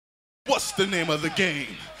What's the name of the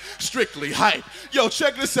game? Strictly hype. Yo,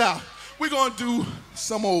 check this out. We're gonna do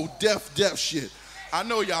some old deaf shit. I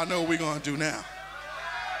know y'all know what we're gonna do now.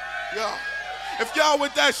 Yo, if y'all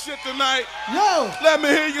with that shit tonight, yo, let me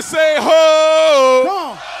hear you say ho. Come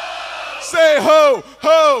on. Say ho,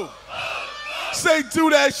 ho. Say do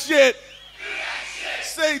that shit.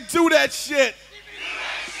 Say do that shit.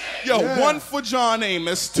 Yo, yeah. 1 for John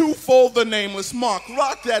Amos, 2 for the nameless. Mark,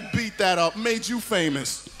 rock that, beat that up, made you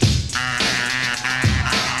famous.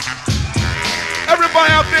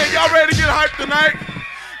 Everybody out there, y'all ready to get hyped tonight?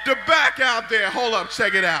 The back out there, hold up,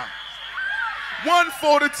 check it out. 1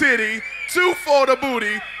 for the titty, 2 for the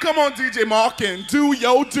booty. Come on, DJ Mark, and do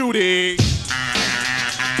your duty.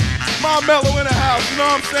 My mellow in the house, you know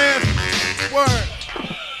what I'm saying? Word.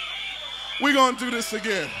 We gonna do this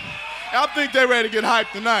again. I think they're ready to get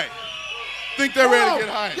hyped tonight. Think they're ready to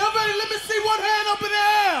get hyped. Y'all ready? Let me see one hand up in the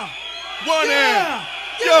air. One hand.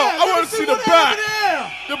 Yo, I want to see the back.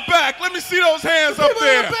 The back. Let me see those hands up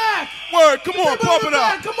there. The back. Word, come on, pump it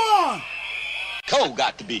up. Come on. Cole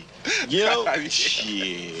got to be. Yo,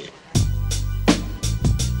 shit.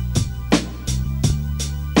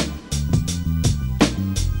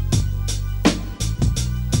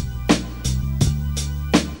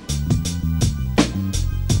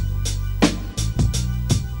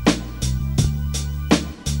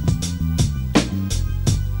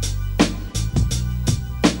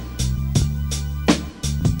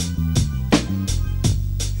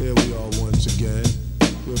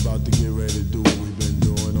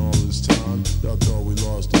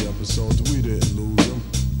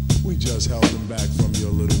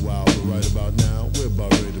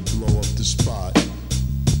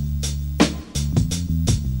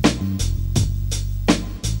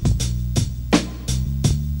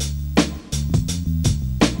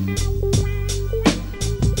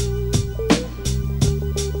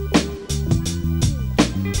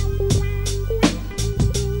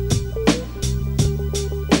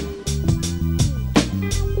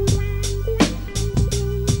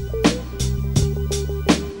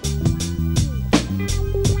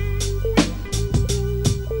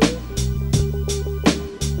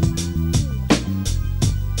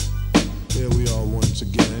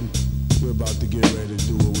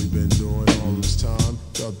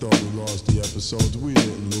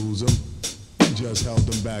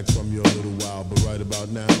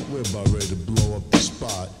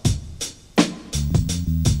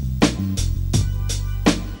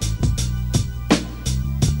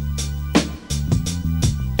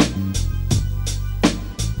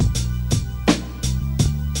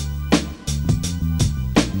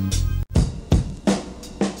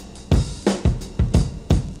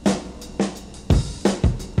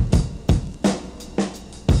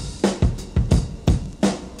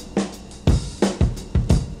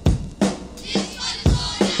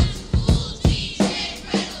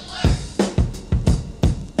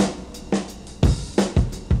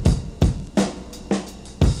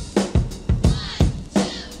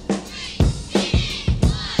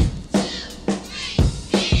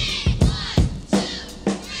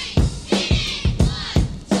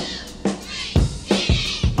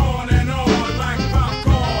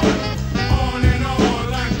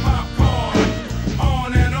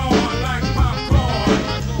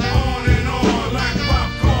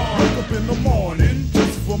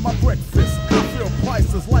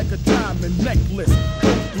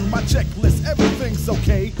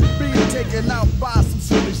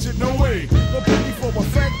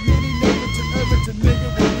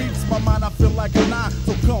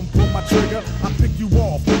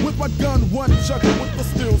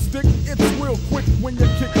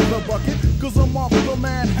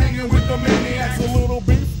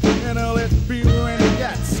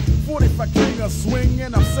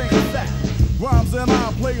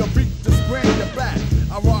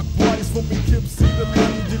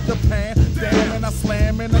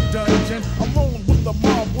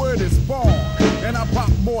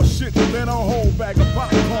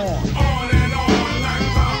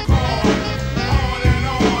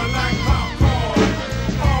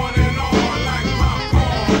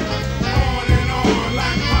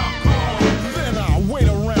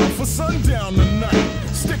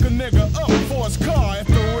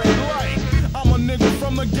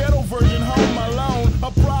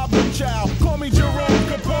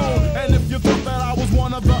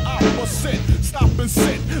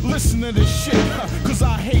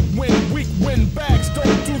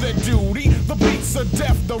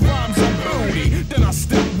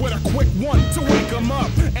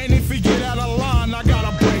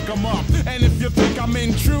 I'm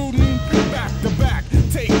intruding, back to back,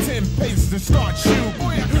 take 10 paces and start shooting.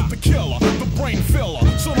 The killer.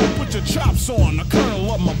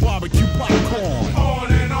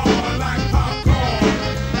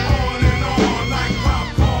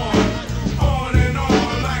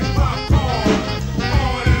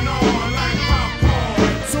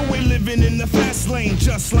 Driving in the fast lane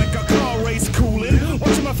just like a car race, cooling.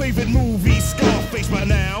 Watching my favorite movie, Scarface by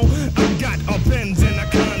now. I got a Benz and a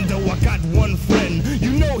condo, I got one friend.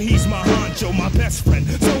 You know he's my honcho, my best friend.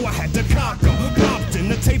 So I had to cock him, popped in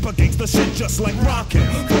the tape against the shit just like rockin'.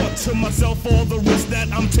 Thought to myself all the risks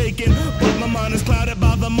that I'm taking, but my mind is clouded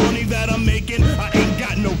by the money that I'm making. I ain't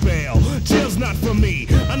got no bail, jail's not for me.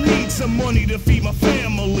 I need some money to feed my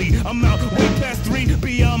family. I'm out way past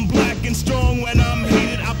 3, I'm black and strong. When I'm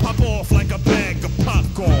heated, I pop off like a bag of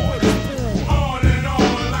popcorn. On and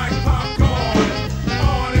on like popcorn.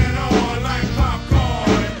 On and on like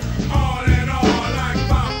popcorn. On and on like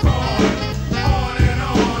popcorn. On and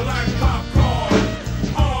on like popcorn.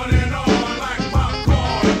 On and on like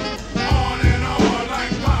popcorn. On and on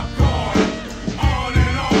like popcorn. On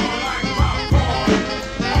and on like popcorn.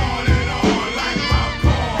 On and on like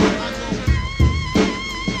popcorn.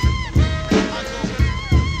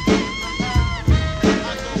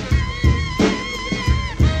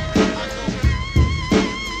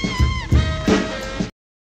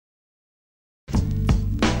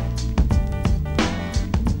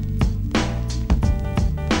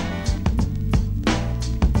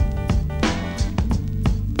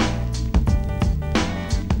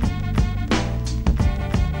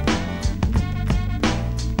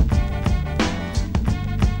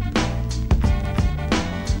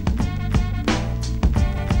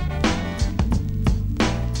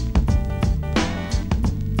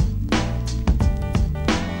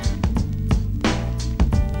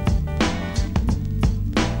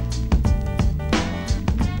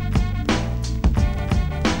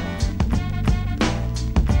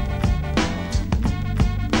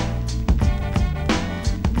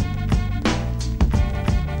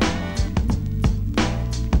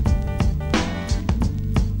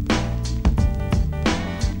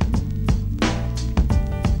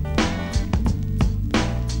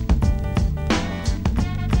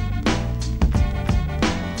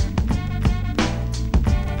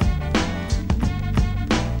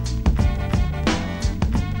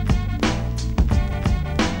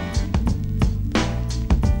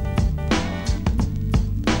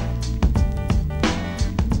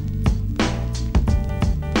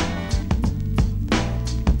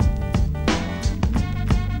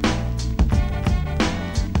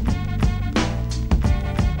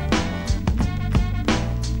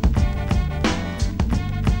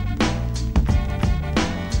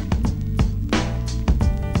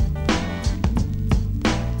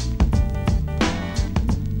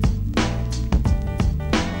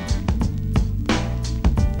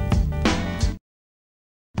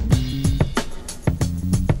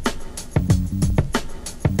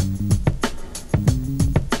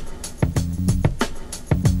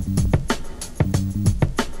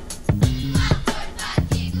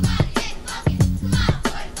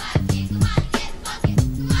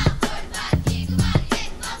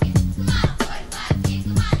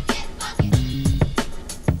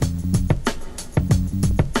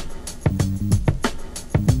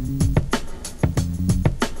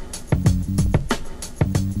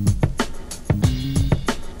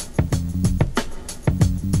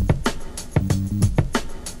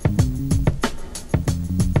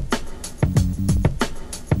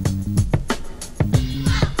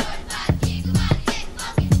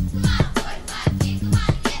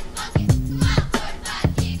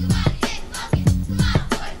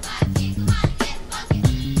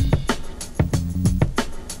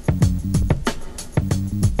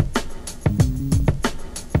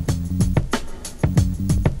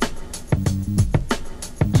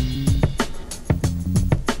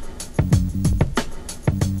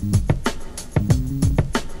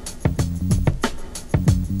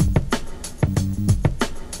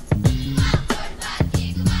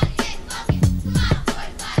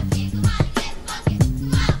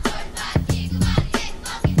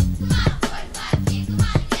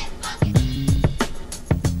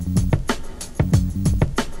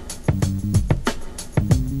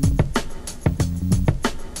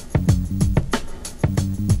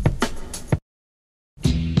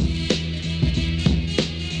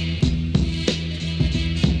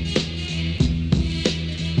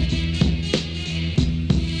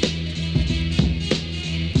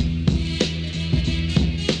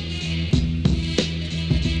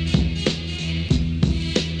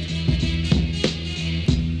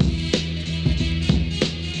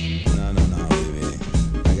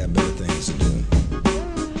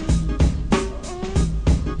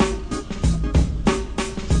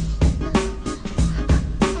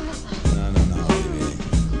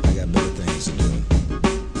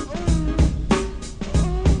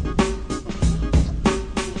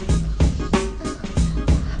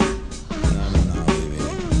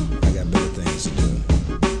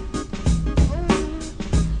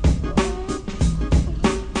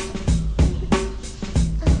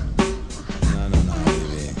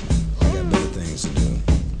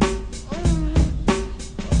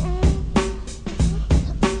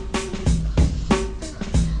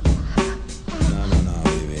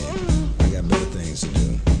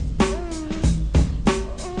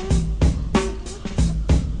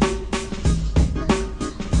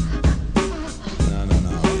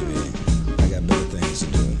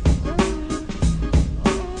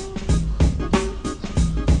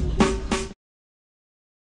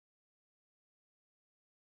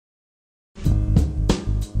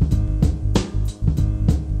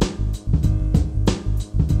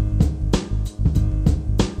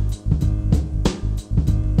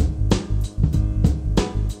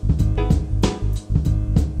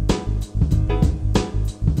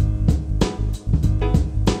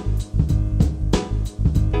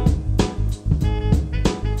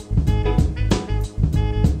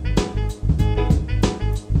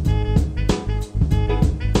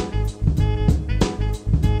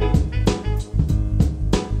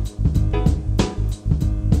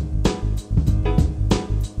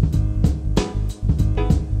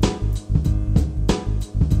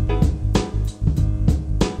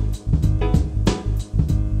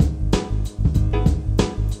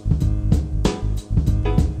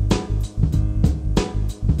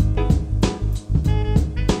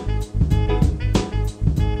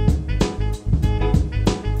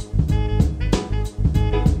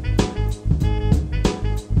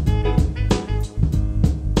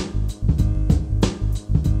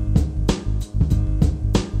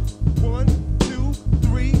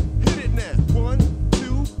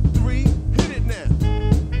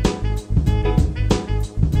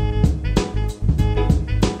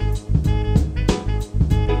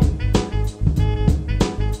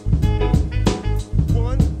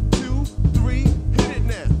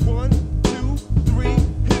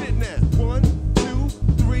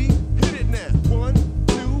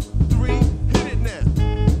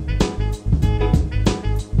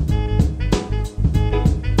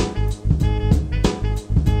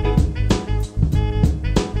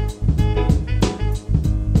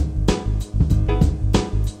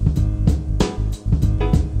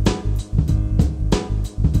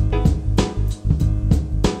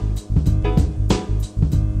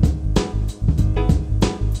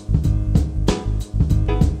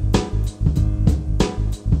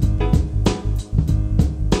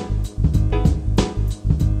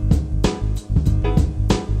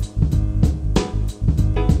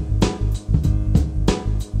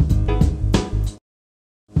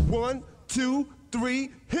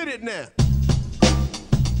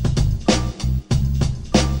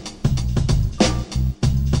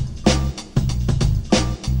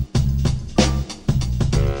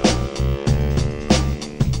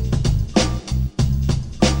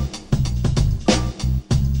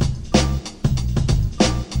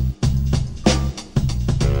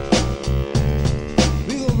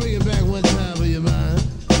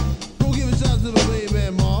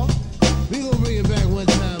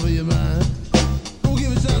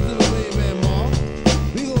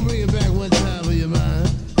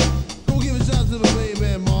 to the main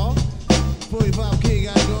man, Ma. 45K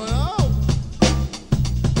got it going on.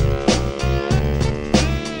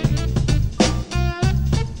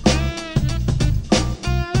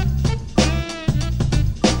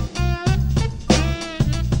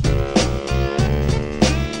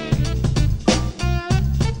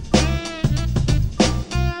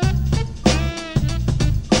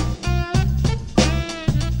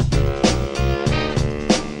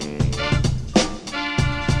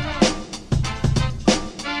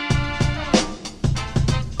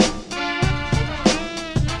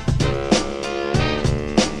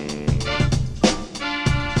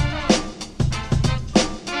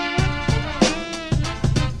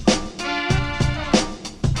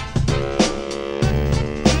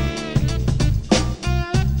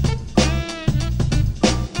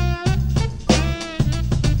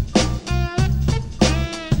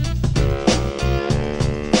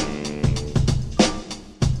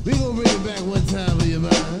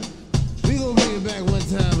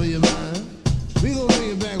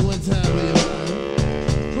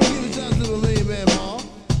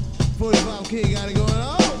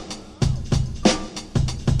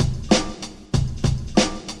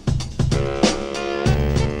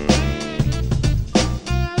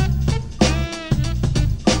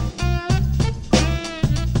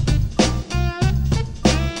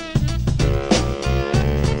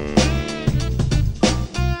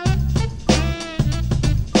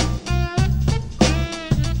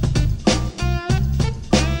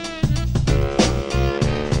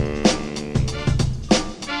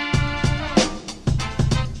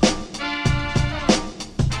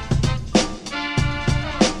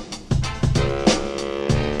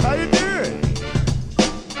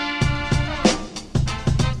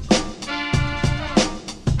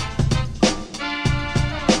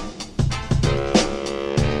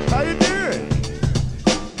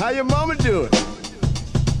 How your mama doing?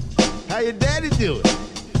 How your daddy doing?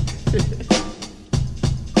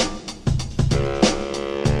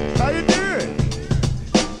 How you doing?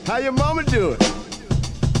 How your mama doing?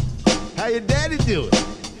 How your daddy doing?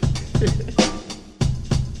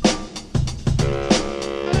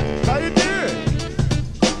 How you doing?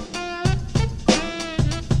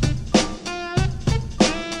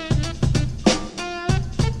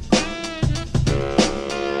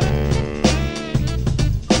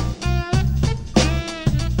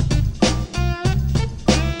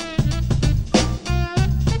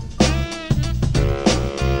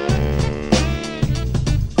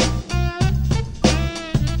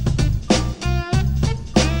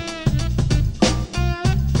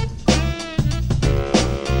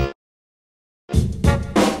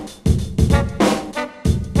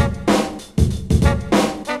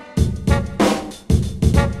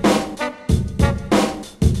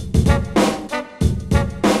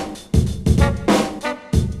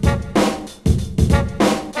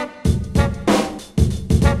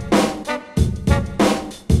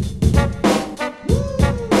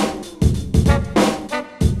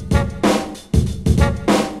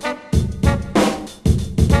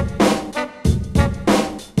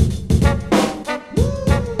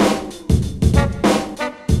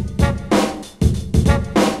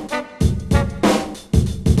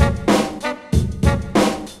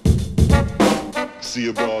 See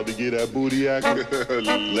a broad to get that booty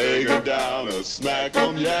actin', leg her down or smack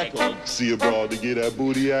 'em, yak 'em. See a broad to get that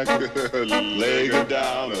booty actin', leg her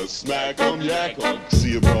down or smack 'em, yak 'em.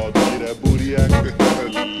 See a broad to get that booty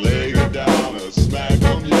actin', leg her down or smack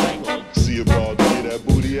 'em, yak 'em. See a broad to get that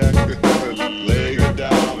booty actin', leg her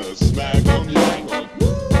down or smack 'em, yak 'em.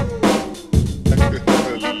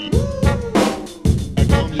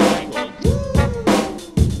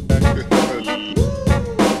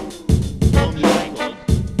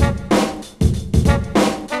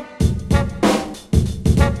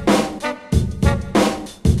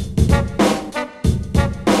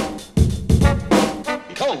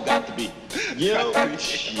 Yo,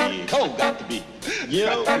 shit, cold got to be.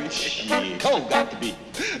 Yo, shit, cold got to be.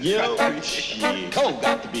 Yo, shit, cold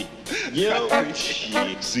got to be. Yo,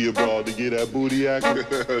 shit. See a broad to get that booty actin',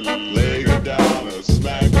 leg her down or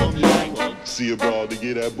smack 'em, yak 'em. See a broad to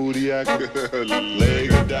get that booty actin',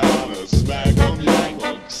 leg her down or smack 'em, yak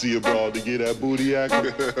 'em. See a broad to get that booty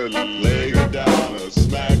actin', leg her down or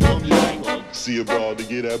smack 'em, yak 'em. See a broad to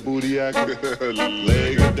get that booty actin',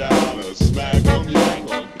 leg her down or smack 'em, yak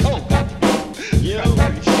 'em. Cold got to be. Yo,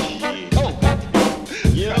 shit, cold got to be.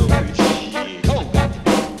 Yo, shit, cold got to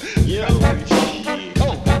be. Yo, shit,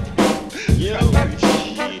 cold got to be. Yo, shit.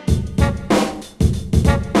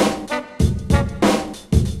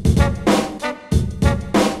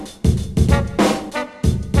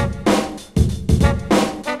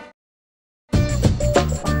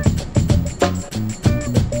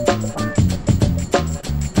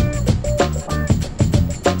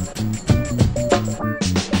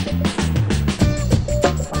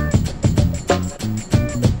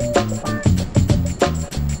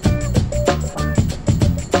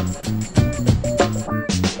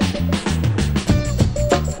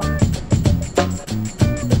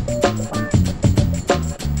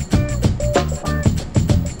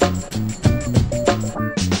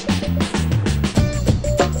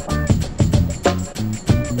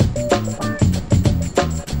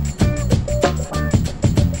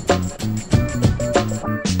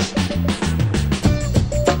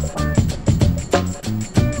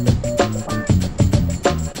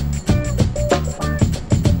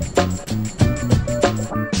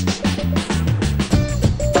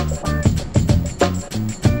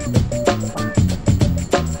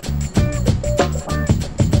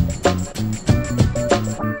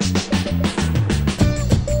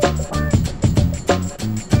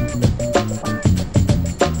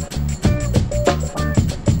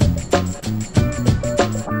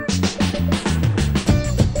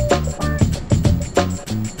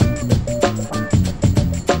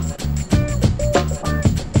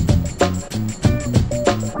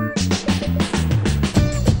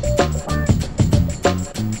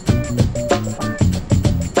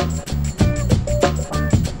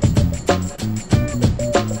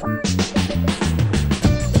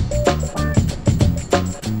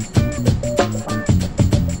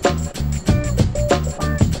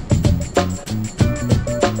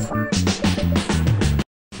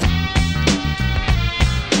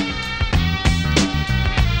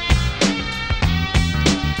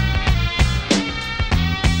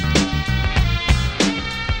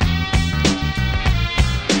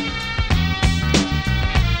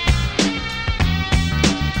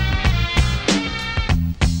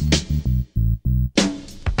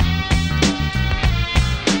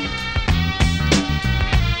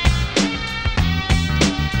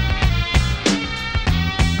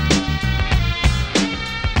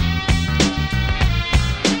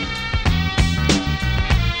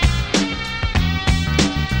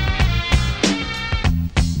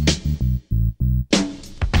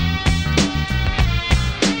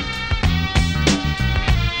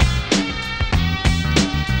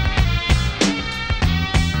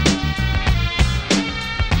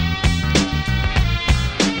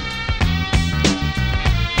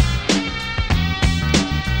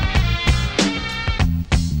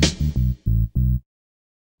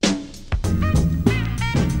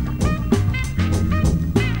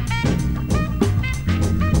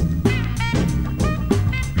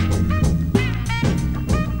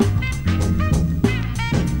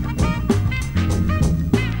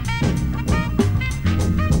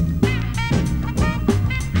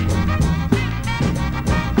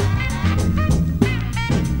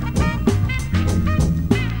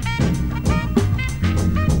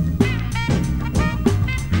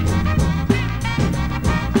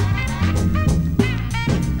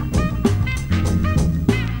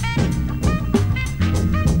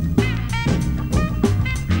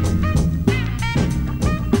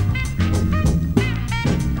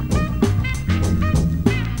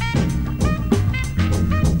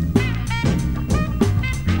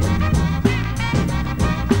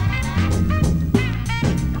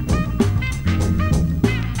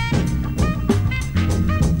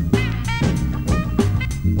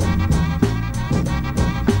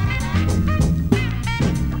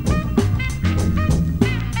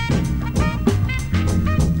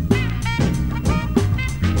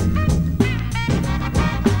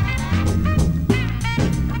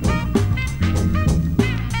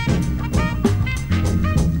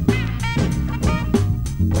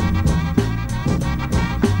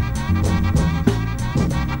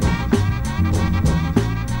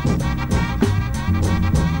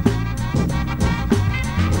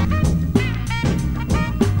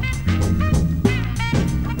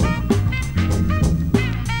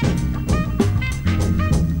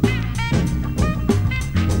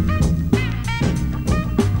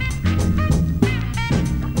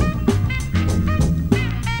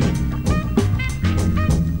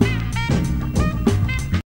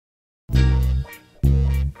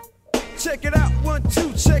 check it out, 1,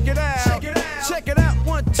 2, check it out. Check it out. Check it out,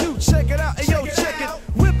 1, 2, check it out. Hey, yo, check it.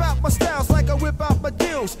 Whip out my styles like I whip out my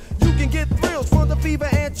deals. You can get thrills from the fever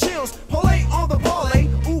and chills. Parlay on the parlay,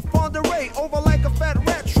 oof on the ray. Over like a fat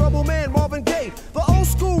rat, trouble man, Marvin Gaye. The old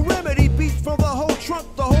school remedy beats from the whole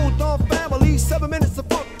trunk, the whole Dawn family. 7 minutes of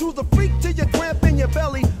funk through the freak till you cramp in your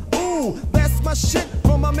belly. Ooh, that's my shit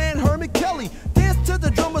from my man Herman Kelly. Dance to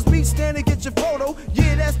the drummer's beat, stand and get your photo.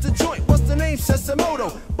 Yeah, that's the joint. What's the name?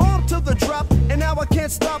 Sessamoto. Bomb to the drop, and now I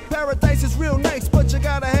can't stop. Paradise is real nice, but you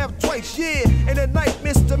gotta have twice. Yeah, and at night,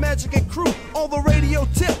 Mr. Magic and crew on the radio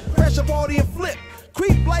tip. Crash a party and flip.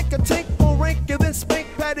 Creep like a tank for rank and then spank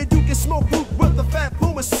padded. You can smoke root with a fat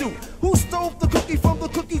Puma suit. Who stole the cookie from the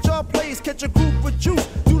cookie jar place? Catch a group with juice,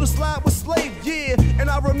 do the slide with Slave, yeah. And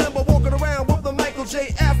I remember walking around with the Michael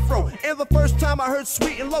J. Afro. And the first time I heard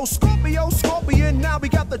Sweet and Low, Scorpio, Scorpion, now we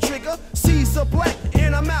got the trigger. Caesar Black,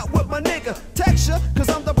 and I'm out with my nigga. Texture, cause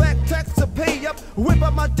I'm the back tax to pay up. Whip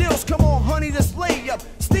up my deals, come on honey, this lay up.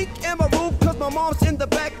 Sneak in my room, cause my mom's in the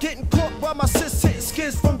back. Getting caught while my sis hitting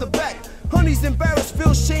skins from the back. Honey's embarrassed,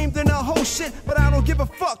 feel shamed in her whole shit. But I don't give a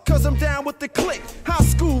fuck, cause I'm down with the clique. High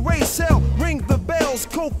school race hell, ring the bells.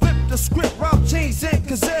 Co-flip the script, rob chains and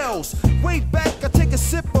gazelles. Way back, I take a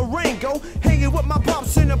sip of Rango. Hanging with my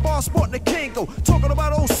pops in the bar, sporting the Kango. Talking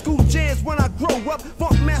about old school jams when I grow up.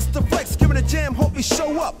 Funk Master Flex, giving a jam, hope he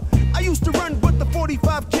show up. I used to run with the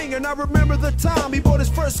 45 King, and I remember the time he bought his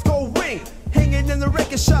first gold ring. Hanging in the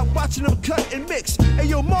record shop, watching him cut and mix. Hey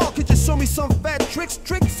yo, Ma, could you show me some fat tricks?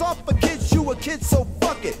 Tricks off for kids, you a kid, so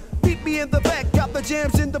fuck it. Beat me in the back, got the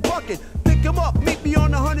jams in the bucket. Pick him up, meet me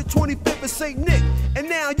on the 125th and St. Nick. And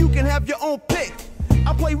now you can have your own pick.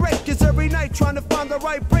 I play records every night, trying to find the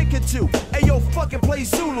right break into. Hey yo, fucking play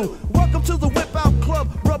Zulu. Welcome to the Whip Out Club,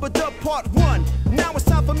 Rubber Dub Part 1. Now it's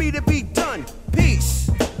time for me to be done. Peace.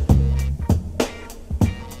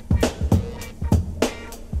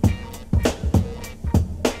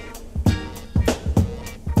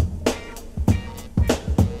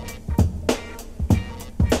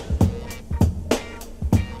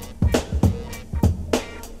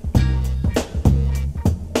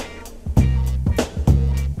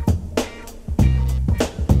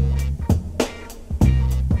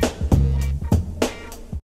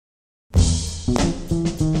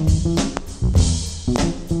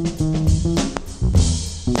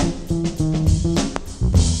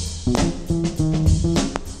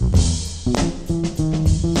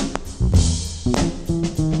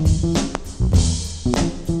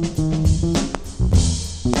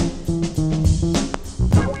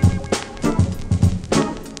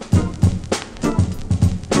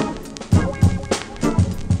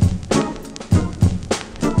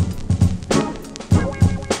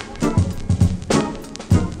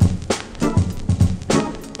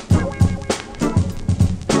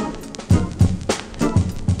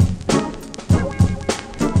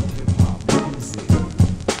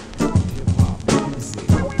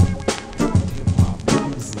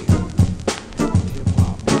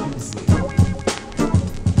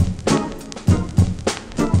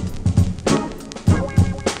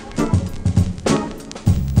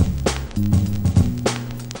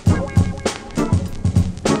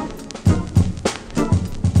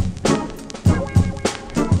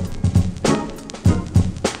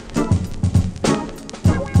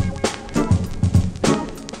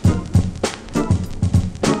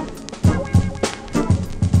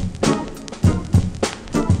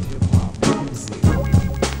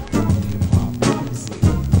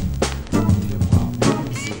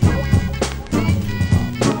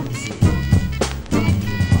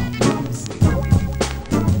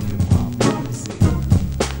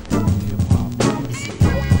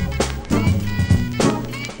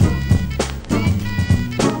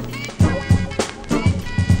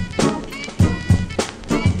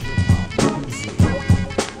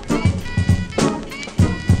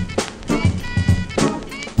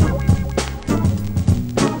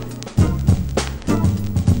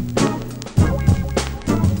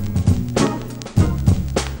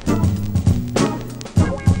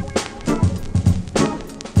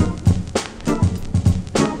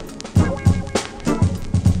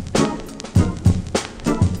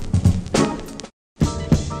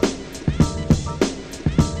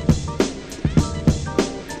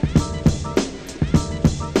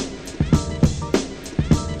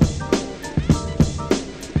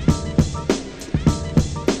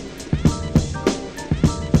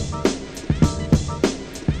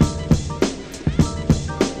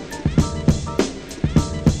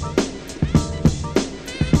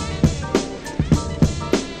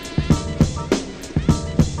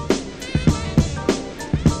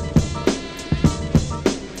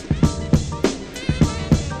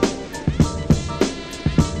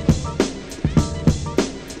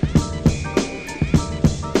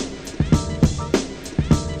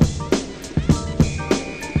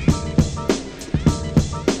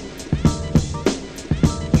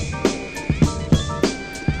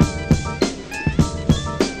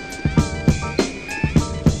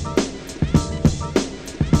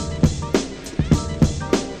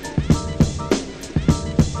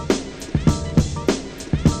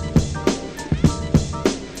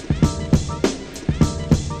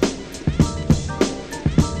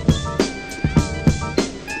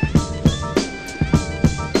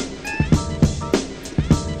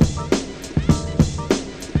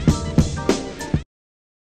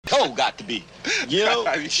 Cole got to be. Yo,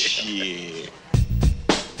 shit.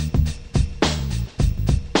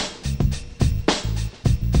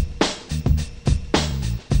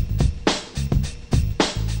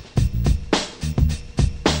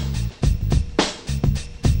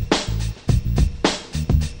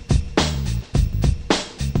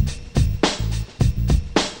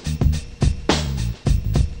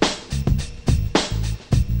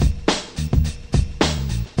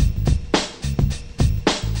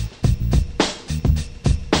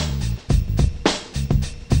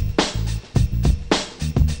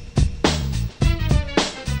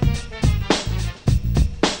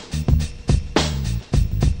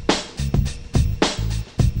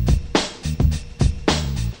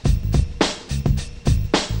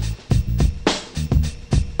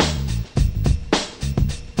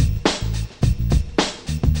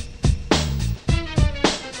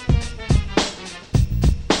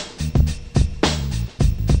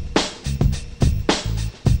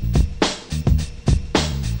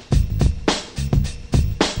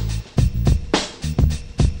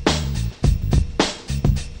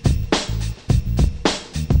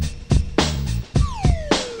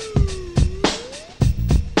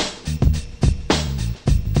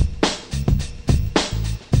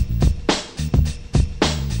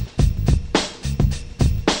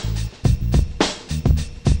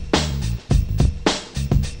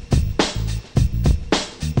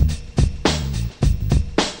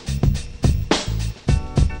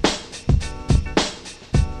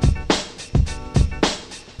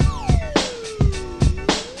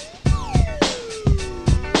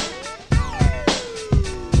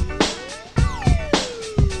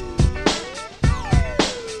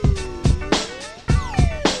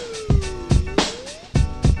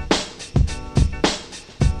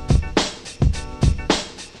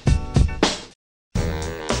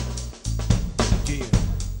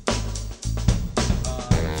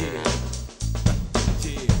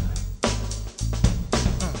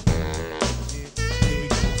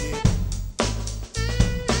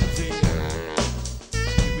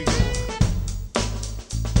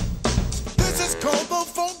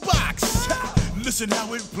 Listen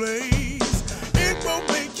how it plays. It will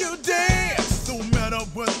make you dance, no matter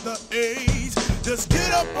what the age. Just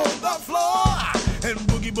get up on the floor and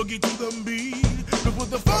boogie boogie to the beat. But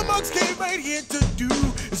what the fun bucks came right here to do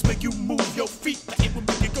is make you move your feet. It will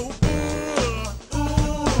make you go ooh,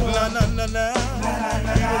 ooh, na na na na.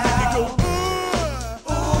 It will make you go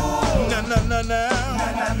ooh, ooh, na na na na.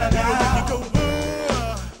 It will make you go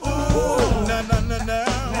ooh, ooh, na na na na.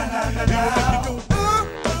 It will make you go ooh.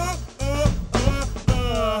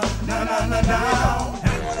 Now. I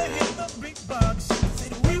wanna hear the beatbox.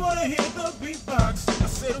 Said we wanna hear the beatbox. I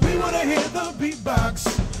said we wanna hear the beatbox.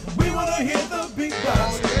 We wanna hear the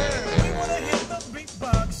beatbox. We wanna hear the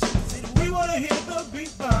beatbox. Said we wanna hear the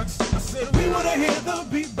beatbox. I said we wanna hear the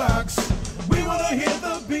beatbox. We wanna hear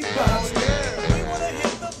the beatbox. We wanna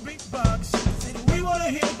hear the beatbox. Said we wanna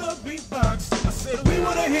hear the beatbox. I said we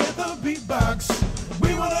wanna hear the beatbox.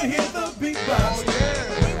 We wanna hear the beatbox.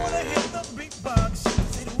 We wanna hear the beatbox.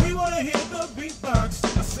 We wanna hear the beatbox.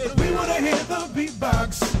 I said we wanna hear the beatbox.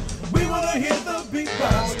 We wanna hear the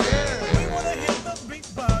beatbox. We wanna hear the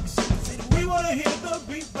beatbox. I said we wanna hear the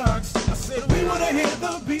beatbox. I said we wanna hear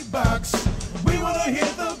the beatbox. We wanna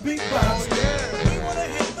hear the beatbox. We wanna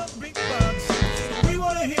hear the beatbox. We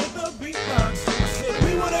wanna hear the beatbox. I said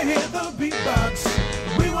we wanna hear the beatbox.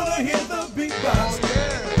 We wanna hear the beatbox.